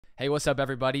Hey, what's up,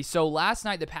 everybody? So last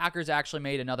night, the Packers actually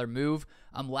made another move.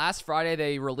 Last Friday,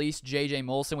 they released J.J.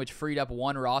 Molson, which freed up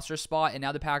one roster spot, and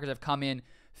now the Packers have come in,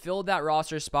 filled that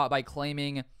roster spot by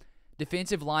claiming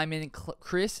defensive lineman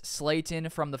Chris Slayton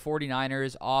from the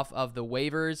 49ers off of the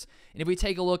waivers. And if we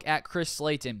take a look at Chris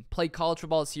Slayton, played college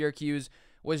football at Syracuse,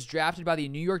 was drafted by the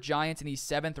New York Giants in the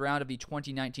 7th round of the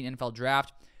 2019 NFL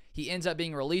Draft. He ends up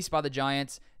being released by the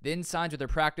Giants, then signs with their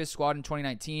practice squad in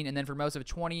 2019, and then for most of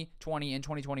 2020 and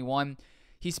 2021,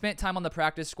 he spent time on the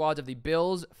practice squads of the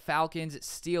Bills, Falcons,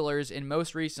 Steelers, and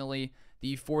most recently,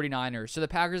 the 49ers. So the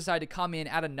Packers decided to come in,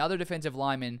 add another defensive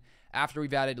lineman after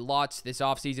we've added lots this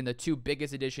offseason, the two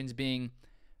biggest additions being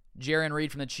Jarran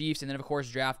Reed from the Chiefs, and then, of course,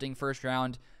 drafting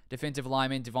first-round defensive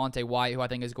lineman Devontae White, who I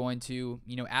think is going to,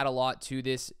 add a lot to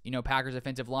this, Packers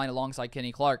defensive line alongside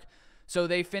Kenny Clark. So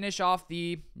they finish off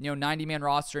the 90-man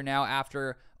roster now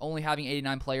after only having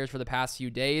 89 players for the past few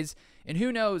days. And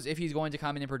who knows if he's going to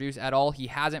come in and produce at all. He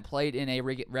hasn't played in a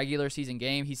regular season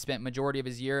game. He spent majority of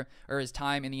his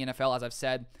time in the NFL, as I've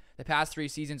said, the past 3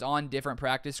 seasons on different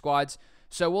practice squads.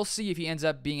 So we'll see if he ends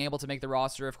up being able to make the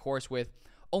roster, of course, with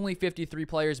only 53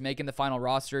 players making the final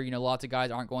roster. Lots of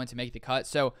guys aren't going to make the cut.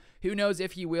 So who knows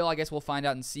if he will? I guess we'll find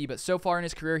out and see. But so far in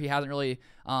his career, he hasn't really,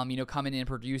 come in and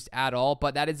produced at all.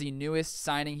 But that is the newest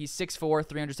signing. He's 6'4",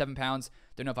 307 pounds.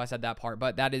 Don't know if I said that part,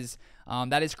 but that is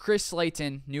Chris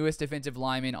Slayton, newest defensive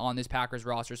lineman on this Packers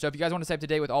roster. So if you guys want to stay up to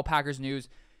date with all Packers news,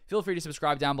 feel free to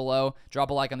subscribe down below, drop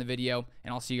a like on the video,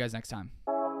 and I'll see you guys next time.